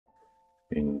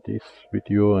In this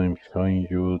video, I'm showing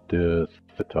you the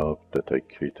setup that I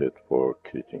created for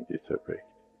creating this effect.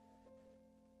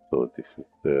 So this is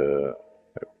a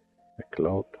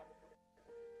cloud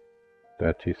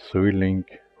that is swirling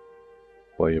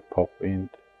by a pop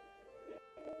end,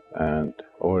 and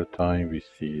over time we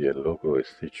see a logo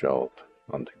stitch out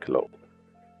on the cloud.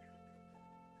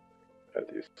 As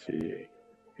you see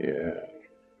here,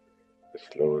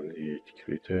 slowly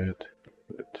created.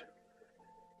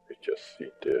 We just see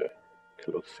the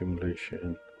cloud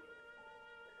simulation.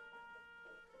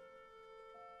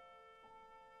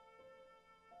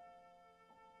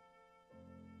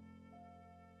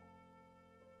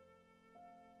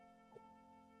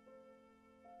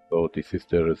 So this is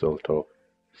the result of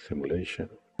simulation.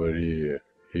 Very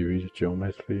heavy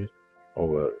geometry,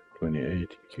 over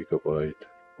 28 gigabyte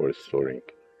for storing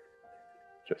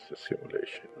just a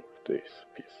simulation of this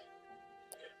piece.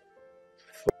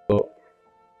 So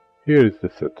here is the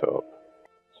setup.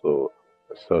 So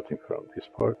starting from this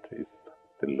part is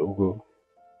the logo,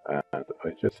 and I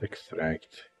just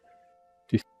extract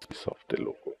this piece of the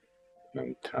logo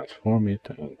and transform it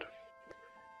and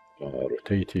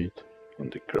rotate it on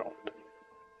the ground.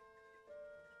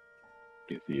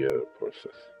 Easier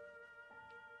process.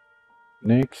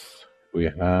 Next, we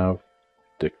have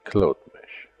the cloud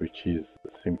mesh, which is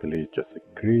simply just a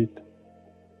grid,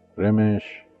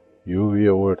 remesh, UV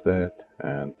over that,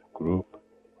 and group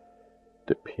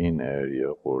the pin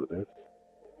area borders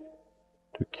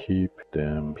to keep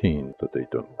them pinned so they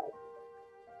don't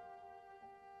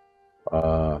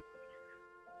move.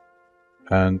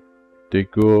 And they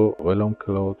go well on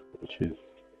cloud, which is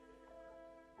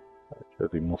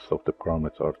actually most of the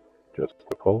parameters are just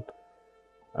default,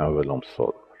 and well on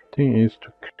solver. Thing is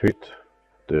to create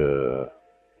the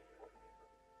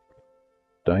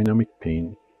dynamic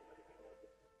pin.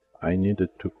 I needed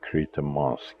to create a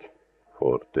mask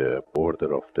for the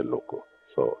border of the logo.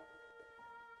 So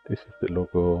this is the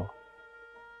logo.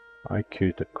 I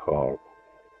create a curve.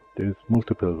 There's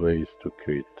multiple ways to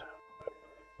create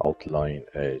outline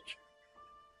edge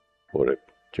for a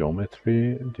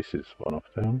geometry. This is one of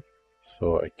them.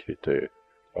 So I create a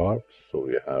curve. So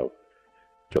we have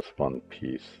just one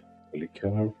piece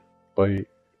curve by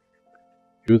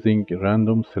using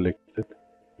random selected,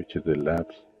 which is a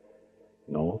labs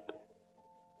node.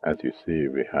 As you see,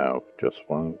 we have just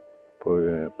one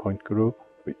point group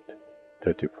with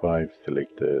 35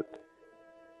 selected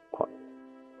points.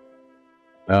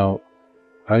 Now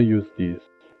I use this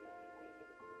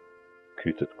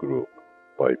created group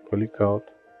by polycode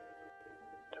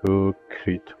to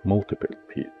create multiple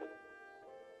pieces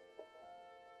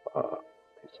of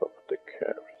the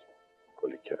curves,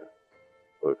 polycode.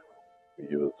 So if we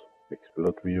use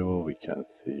explode view, we can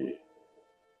see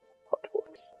how it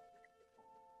works.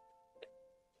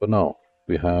 So now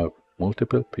we have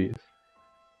multiple pieces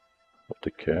of the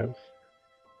curves,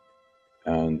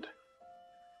 and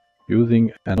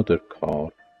using another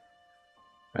card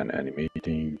and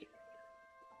animating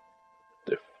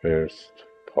the first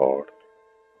part.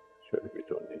 Actually, we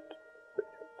don't need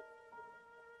second.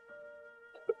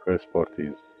 The first part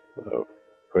is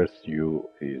first view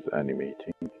is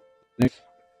animating. Next,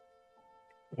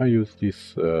 I use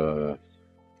this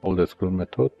old school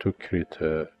method to create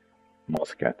a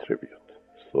mask attribute.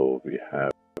 So we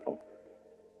have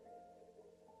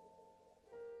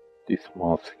this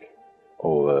mask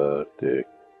over the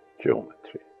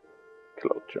geometry,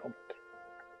 cloud geometry.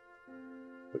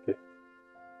 Okay.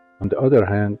 On the other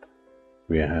hand,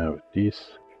 we have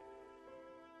this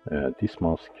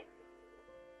mask.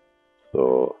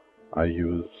 So I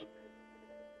use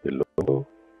the logo,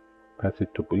 pass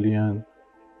it to Boolean,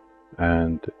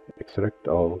 and extract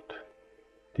out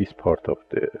this part of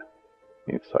the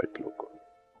inside logo.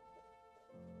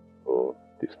 So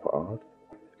this part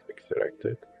is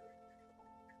extracted,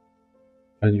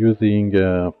 and using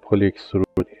poly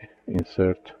extrude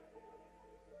insert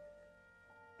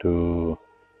to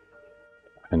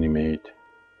animate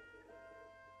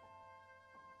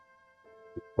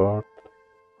this part,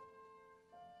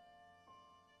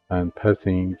 and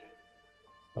passing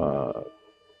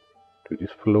to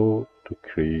this flow to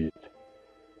create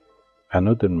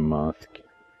another mask.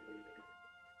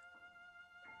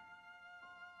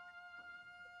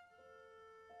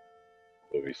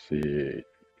 So we see it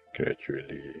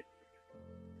gradually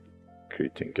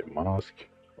creating a mask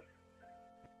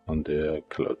on the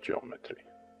cloud geometry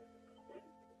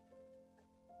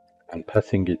and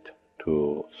passing it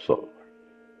to solver.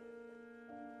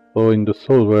 So in the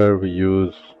solver we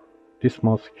use this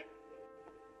mask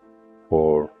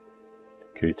for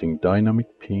creating dynamic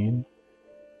pin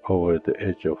over the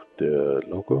edge of the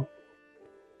logo,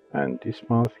 and this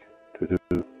mask to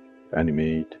do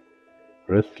animate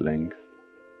wrist length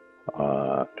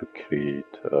to create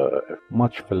a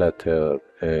much flatter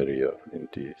area in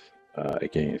this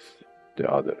against the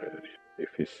other area. If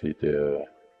you see the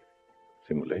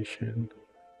simulation,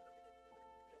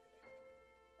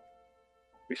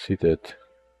 we see that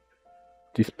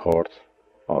these parts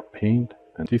are painted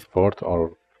and these parts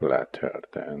are flatter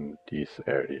than this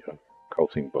area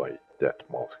caused by that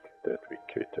mask that we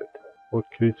created. For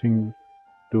creating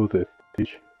do the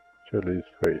stitch actually is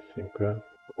very simple.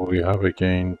 We have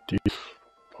again this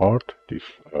part, this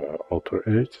outer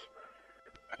edge,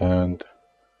 and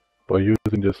by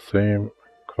using the same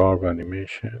curve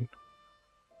animation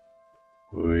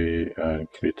we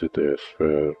created a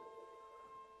sphere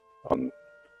on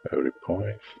every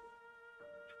point.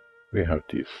 We have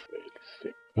this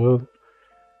really simple,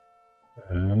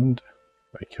 and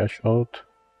I cache out.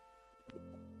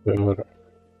 For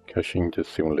caching the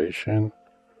simulation,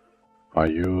 I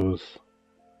use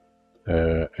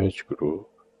a edge group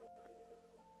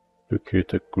to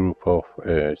create a group of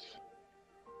edges,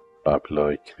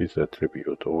 apply crease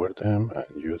attribute over them,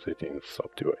 and use it in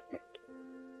subdivide mode.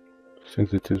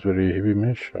 Since it is very heavy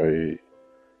mesh, I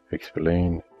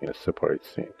explain in a separate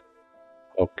scene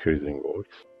how creasing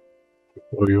works. To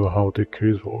show you how the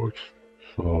crease works,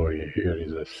 so here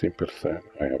is a simple scene.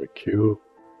 I have a cube.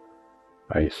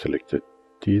 I selected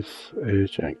this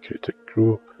edge and created a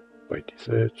group by this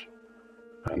edge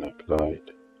and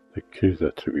applied the crease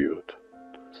attribute.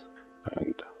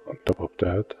 And on top of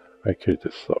that, I created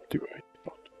a subdivide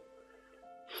node.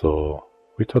 So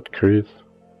without crease,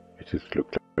 it is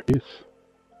look like this.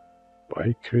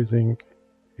 By creasing,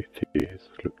 it is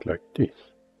look like this.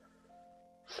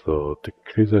 So the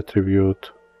crease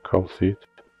attribute calls it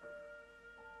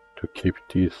to keep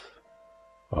this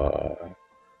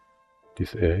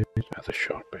this edge as a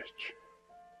sharp edge.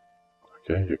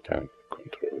 Okay, you can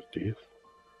control this,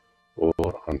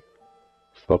 or on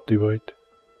subdivide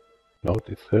node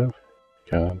itself,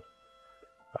 you can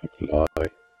apply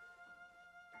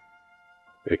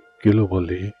a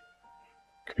globally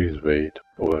crease weight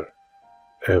over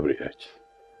every edge.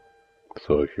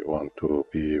 So if you want to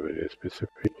be very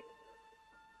specific,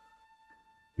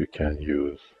 you can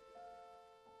use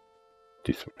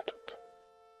this method.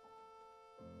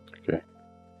 Okay,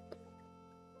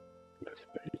 let's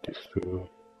make this too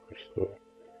also.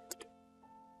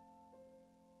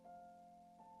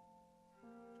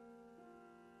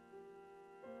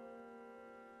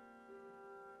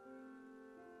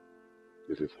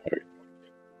 This is how it works.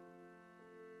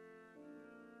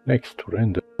 Next, to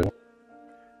render,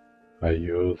 I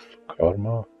use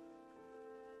Karma.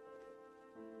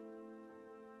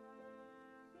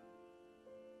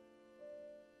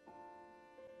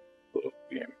 So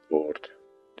we import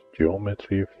the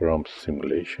geometry from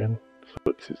simulation.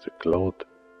 So this is the cloud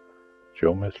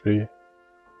geometry.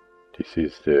 This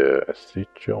is the stitch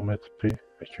geometry.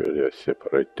 Actually, I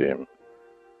separate them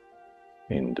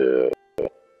in the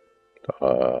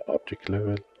object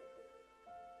level.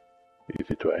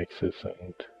 Easy to access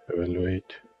and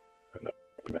evaluate and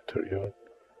material.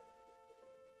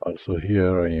 Also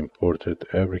here I imported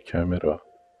every camera,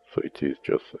 so it is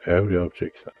just every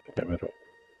object and camera.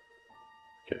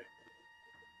 Okay.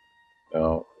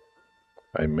 Now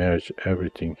I merge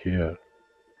everything here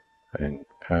and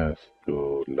pass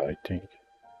to lighting.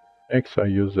 Next I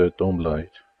use a dome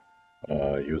light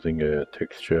using a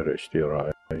texture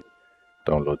HDRI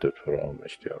downloaded from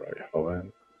HDRI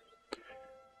Haven,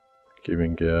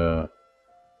 giving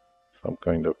some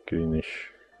kind of greenish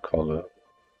color.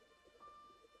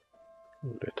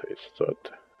 Let I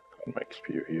start Convex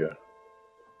view here,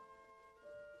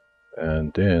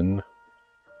 and then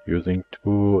using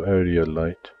two area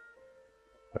light,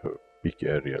 a big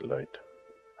area light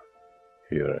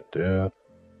here and there,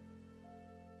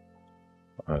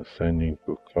 and sending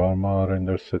to Karma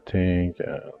render setting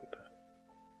and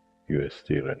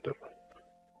USD render.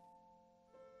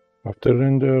 After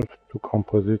render, to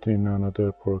composite in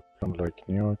another program like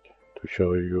nuke to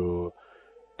show you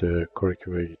the correct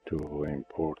way to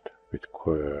import with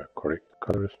correct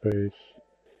color space.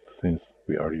 Since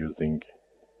we are using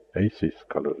ACES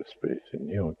color space in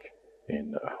nuke,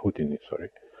 in Houdini, sorry,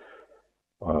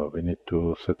 we need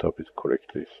to set up it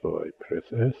correctly. So I press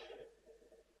S,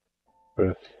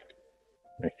 first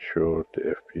make sure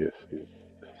the FPS is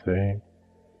the same.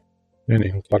 Then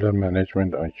in color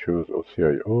management, I choose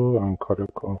OCIO, and color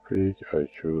config, I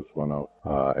choose one of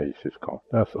ACES comp.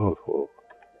 That's all for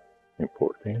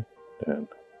importing. Then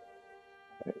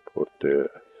I import the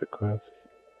sequence.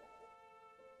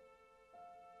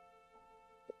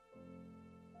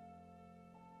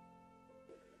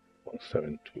 One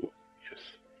 172. Yes.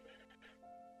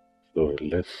 So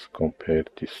let's compare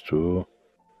these two.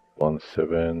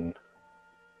 172.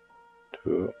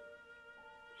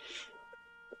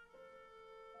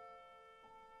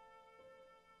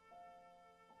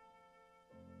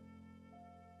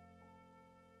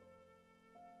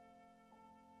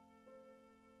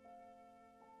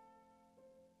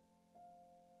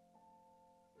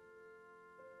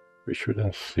 We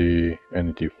shouldn't see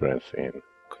any difference in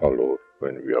color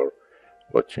when we are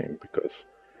watching, because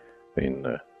in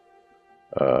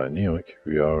nuke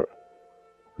we are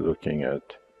looking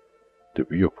at the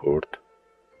viewport.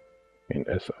 In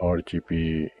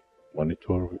sRGB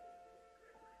monitor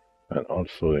and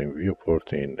also in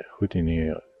viewport in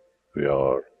Houdini, we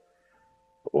are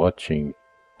watching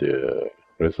the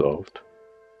result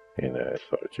in a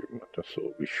sRGB monitor,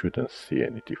 so we shouldn't see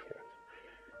any difference.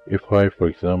 If I, for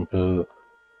example,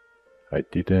 I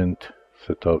didn't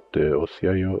set up the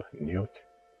OCIO nuke,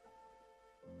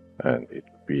 and it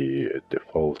be a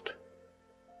default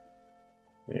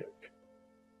nuke,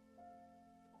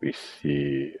 we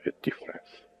see a difference,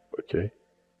 okay?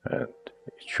 And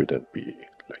it shouldn't be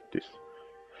like this.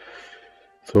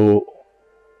 So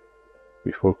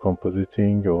before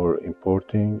compositing or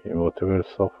importing in whatever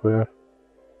software,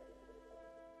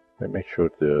 I make sure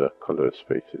the color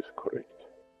space is correct.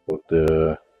 For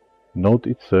the node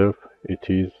itself, it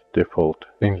is default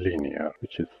in linear,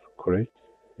 which is correct.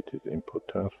 It is input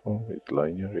transform, it's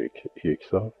linear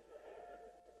EXR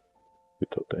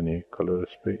without any color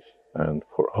space. And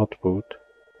for output,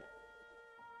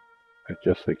 I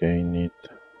just again need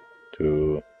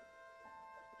to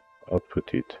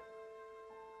output it.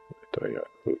 I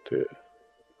output the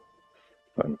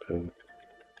sample.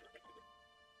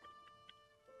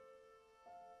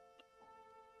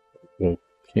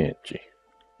 PNG.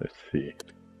 Let's see.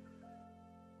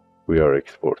 We are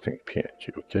exporting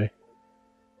PNG, okay?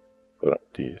 From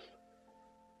this.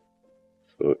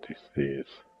 So this is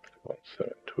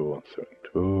 172,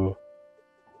 172.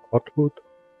 Output.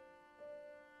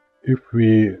 If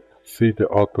we see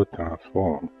the output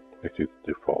transform, it is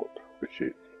default, which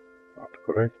is not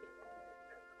correct.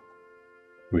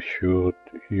 We should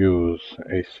use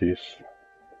ASYS,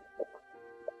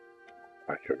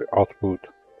 actually output.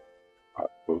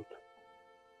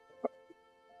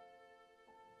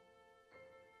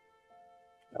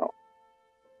 Now,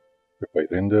 if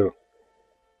I render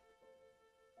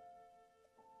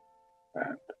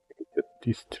and look at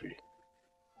these three,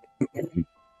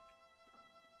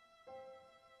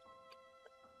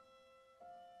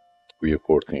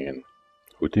 viewport in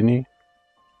Houdini,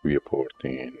 viewport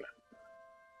in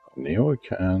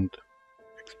nuke, and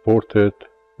exported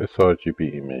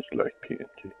sRGB image like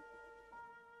PNG.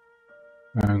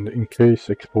 And in case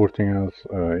exporting as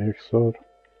EXR,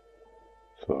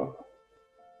 so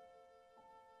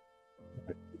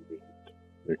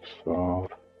EXR,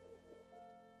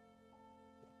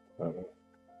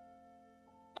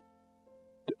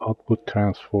 the output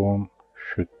transform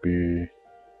should be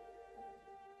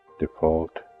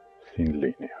default scene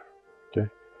linear. Okay,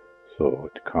 so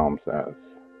it comes as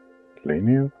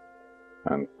linear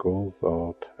and goes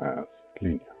out as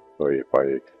linear. So if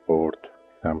I export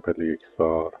sample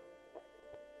EXR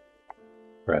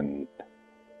and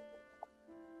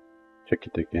check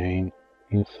it again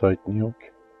inside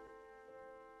nuke,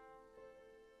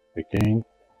 again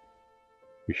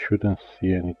we shouldn't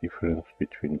see any difference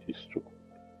between these two.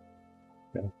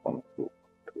 Okay, 1, 2,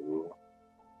 2,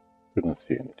 shouldn't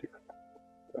see any difference.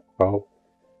 That's how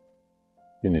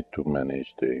you need to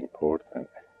manage the import and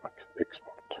export.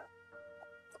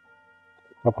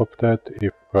 On top of that,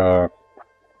 if for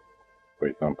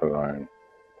example I'm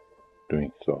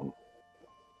doing some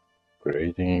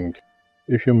grading,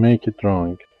 if you make it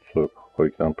wrong, so for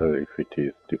example if it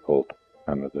is default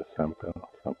another sample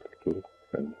 2,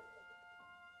 then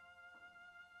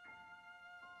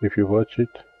if you watch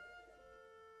it,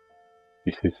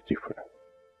 this is different.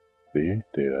 See,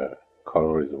 the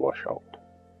color is washed out.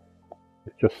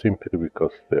 It's just simply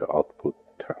because the output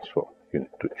transform. You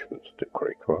need to choose the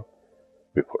correct one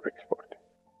before exporting.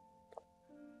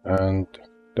 And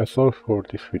that's all for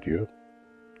this video.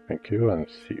 Thank you and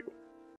see you.